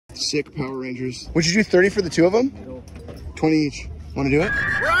sick Power Rangers. Would you do 30 for the two of them? 20 each. Want to do it?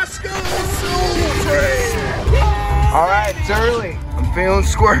 Rossco Soletrain! All right, it's early. I'm feeling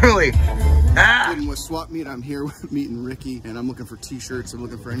squirrely. Getting with swap meet, I'm here meeting Ricky, and I'm looking for t-shirts. I'm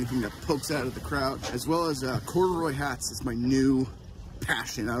looking for anything that pokes out of the crowd, as well as corduroy hats. It's my new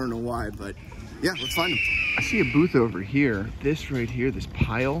passion. I don't know why, but yeah, let's find them. I see a booth over here. This right here, this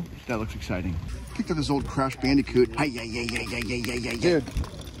pile, that looks exciting. Picked up this old Crash Bandicoot. Dude,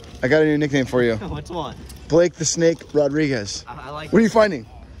 I got a new nickname for you. What's one? Blake the Snake Rodriguez. I like. What are you finding?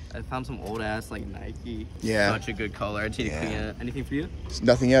 I found some old ass like Nike. Yeah. Such a good color. I need to clean it. Anything for you? It's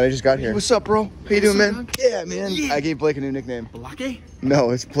nothing yet. I just got here. What's up, bro? How you doing, man? Yeah, man. Yeah. I gave Blake a new nickname. Blake? No,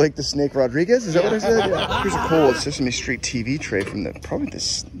 it's Blake the Snake Rodriguez. Is that what I said? Yeah. Here's a cool Sesame Street TV tray from the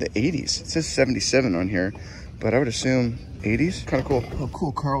 80s. It says 77 on here, but I would assume 80s. Kind of cool. Oh,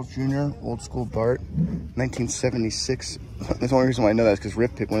 cool. Carl Jr. Old School Bart, 1976. That's the only reason why I know that is because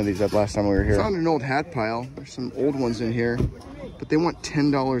Riff picked one of these up last time we were here. Found an old hat pile. There's some old ones in here, but they want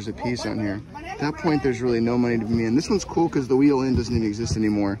 $10 a piece on here. At that point, there's really no money to be in. This one's cool because the wheel in doesn't even exist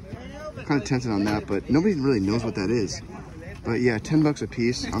anymore. I'm kind of tempted on that, but nobody really knows what that is. But yeah, 10 bucks a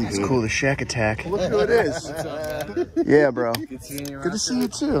piece. That's cool, the Shack Attack. Look who it is. Yeah, bro. Good to see you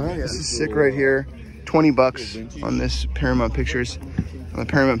too. Right? This is sick right here. 20 bucks on this Paramount Pictures. On the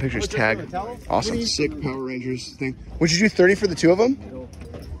Paramount Pictures tag. Awesome. Sick Power Rangers thing. Would you do 30 for the two of them?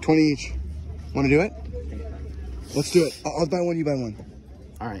 20 each. Want to do it? Let's do it. I'll buy one, you buy one.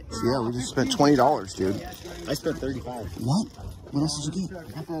 All right. So yeah, we just spent $20, dude. I spent 35. What? What else did you get?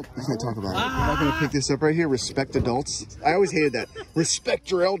 I can't talk about it. I'm not gonna pick this up right here. Respect adults. I always hated that. Respect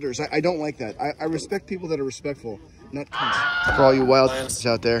your elders. I don't like that. I respect people that are respectful, not cunts. For all you wild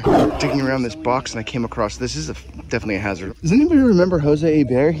out there, digging around this box and I came across this. This is definitely a hazard. Does anybody remember Jose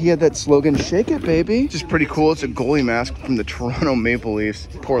Hebert? He had that slogan, "Shake it, baby." Just pretty cool. It's a goalie mask from the Toronto Maple Leafs.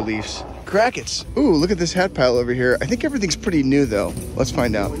 Poor Leafs. Crackets. Ooh, look at this hat pile over here. I think everything's pretty new though. Let's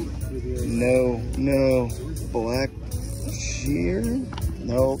find out. No. Black shear?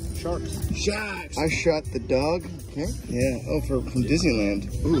 No. Sharks. I shot the dog. Okay. Yeah. Oh, from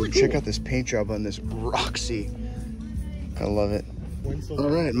Disneyland. Ooh, check out this paint job on this Roxy. I love it. All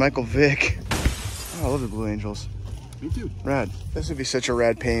right, Michael Vick. Oh, I love the Blue Angels. Me too. Rad. This would be such a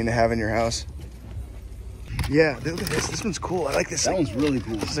rad painting to have in your house. Yeah, look at this. This one's cool. I like this. That one's really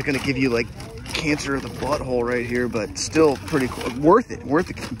cool. This is gonna give you like cancer of the butthole right here, but still pretty cool. Worth it. Worth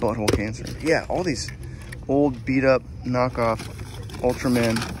the butthole cancer. Yeah, all these old beat up knockoff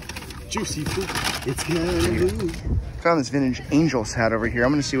Ultraman. Juicy fruit. It's gonna be. Found this vintage Angels hat over here.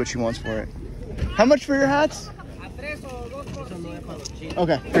 I'm gonna see what she wants for it. How much for your hats?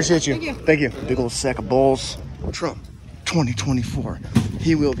 Okay, appreciate you. Thank you. Big old sack of balls. Trump 2024.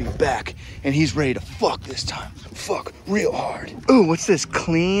 He will be back and he's ready to fuck this time. Fuck real hard. Ooh, what's this?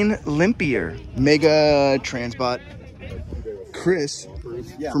 Clean Limpier. Mega Transbot. Chris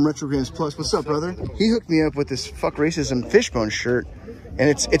from Retro Games Plus. What's up, brother? He hooked me up with this Fuck Racism Fishbone shirt. And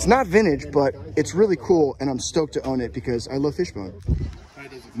it's not vintage, but it's really cool. And I'm stoked to own it because I love Fishbone.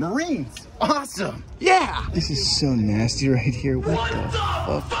 Marines. Awesome. Yeah. This is so nasty right here. What the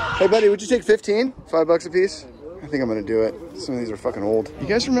fuck? Hey, buddy, would you take 15? $5 a piece? I think I'm gonna do it. Some of these are fucking old. You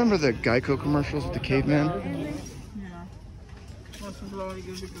guys remember the Geico commercials with the caveman?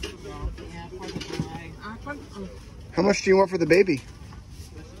 How much do you want for the baby?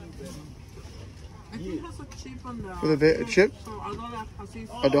 For the chip?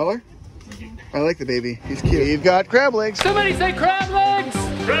 $1? I like the baby. He's cute. You've got crab legs. Somebody say crab legs!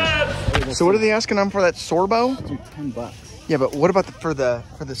 Crabs! So what are they asking on for that Sorbo? $10. Yeah, but what about for the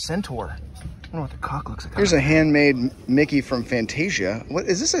Centaur? I don't know what the cock looks like. Here's a handmade Mickey from Fantasia. What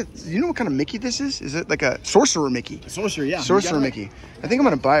is this? You know what kind of Mickey this is? Is it like a Sorcerer Mickey? Sorcerer, yeah. Sorcerer Mickey. I think I'm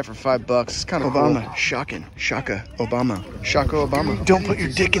gonna buy it for $5. It's kind of Obama. Cool. Shocking. Shaka Obama. Shaka Obama. Don't put your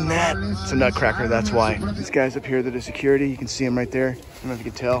dick in that. It's a nutcracker, that's why. These guys up here that are security, you can see them right there. I don't know if you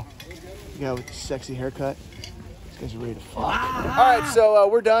can tell. The guy with the sexy haircut. These guys are ready to fuck. All right, so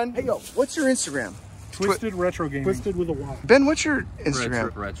we're done. Hey, yo, what's your Instagram? Twisted Retro Gaming. Twisted with a Y. Ben, what's your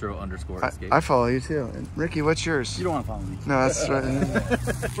Instagram? Retro_escape. I follow you too. And Ricky, what's yours? You don't want to follow me. No, that's right.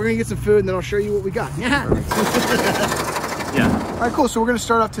 We're gonna get some food and then I'll show you what we got. Yeah. All right, cool. So we're gonna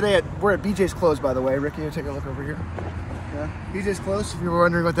start off today we're at BJ's Clothes, by the way. Ricky, you take a look over here. Yeah. BJ's Clothes. If you were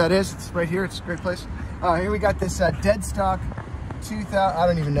wondering what that is, it's right here. It's a great place. Here we got this dead stock 2000. I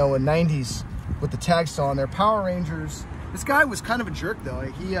don't even know what 90s with the tag still on there. Power Rangers. This guy was kind of a jerk though.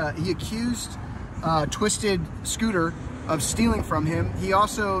 He accused Twisted Scooter of stealing from him. He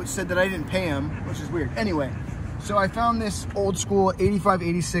also said that I didn't pay him, which is weird. Anyway, so I found this old school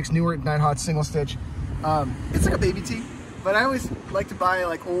 85-86 Newark Night Hot single stitch. It's like a baby tee. but I always like to buy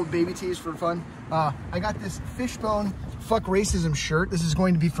like old baby tees for fun. I got this Fishbone Fuck Racism shirt. This is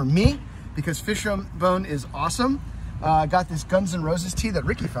going to be for me because Fishbone is awesome. I got this Guns N' Roses tee that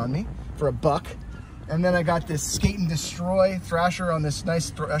Ricky found me for $1. And then I got this Skate and Destroy Thrasher on this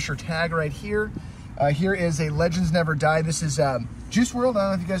nice Thrasher tag right here. Here is a Legends Never Die. This is Juice WRLD. I don't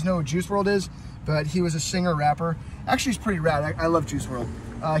know if you guys know what Juice WRLD is, but he was a singer-rapper. Actually, he's pretty rad. I love Juice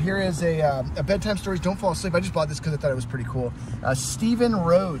WRLD. Here is a Bedtime Stories Don't Fall Asleep. I just bought this because I thought it was pretty cool. Steven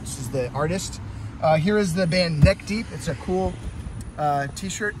Rhodes is the artist. Here is the band Neck Deep. It's a cool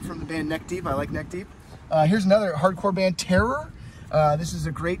t-shirt from the band Neck Deep. I like Neck Deep. Here's another hardcore band, Terror. This is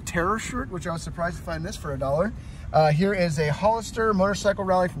a great Terror shirt, which I was surprised to find this for $1. Here is a Hollister Motorcycle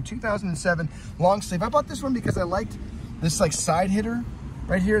Rally from 2007 long sleeve. I bought this one because I liked this like side hitter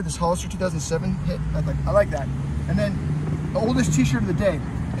right here, this Hollister 2007 hit. I like that. And then the oldest t-shirt of the day.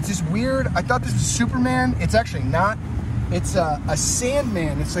 It's this weird, I thought this was Superman. It's actually not. It's a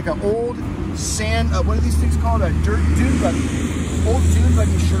Sandman. It's like an old sand, what are these things called? A dune buggy. Old dune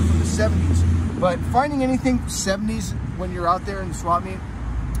buggy shirt from the 70s. But finding anything 70s when you're out there in the swap meet,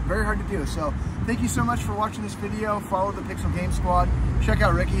 very hard to do. So thank you so much for watching this video. Follow the Pixel Game Squad. Check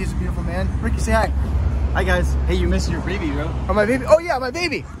out Ricky, he's a beautiful man. Ricky, say hi. Hi guys. Hey, you missed your baby, bro. Oh, my baby. Oh yeah, my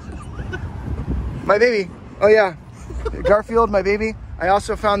baby. My baby. Oh yeah. Garfield, my baby. I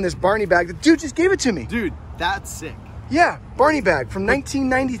also found this Barney bag. The dude just gave it to me. Dude, that's sick. Yeah, Barney bag from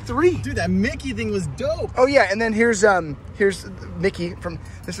 1993. Dude, that Mickey thing was dope. Oh yeah, and then here's Mickey from,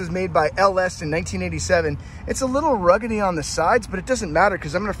 this was made by LS in 1987. It's a little ruggedy on the sides, but it doesn't matter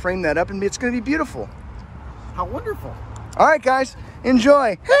because I'm gonna frame that up and it's gonna be beautiful. How wonderful. All right, guys,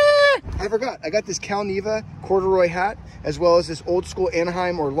 enjoy. I forgot, I got this Cal Neva corduroy hat, as well as this old school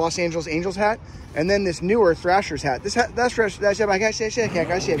Anaheim or Los Angeles Angels hat, and then this newer Thrashers hat. This hat, that's Thrashers. Check out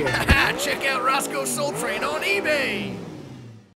Rossco Soletrain on eBay.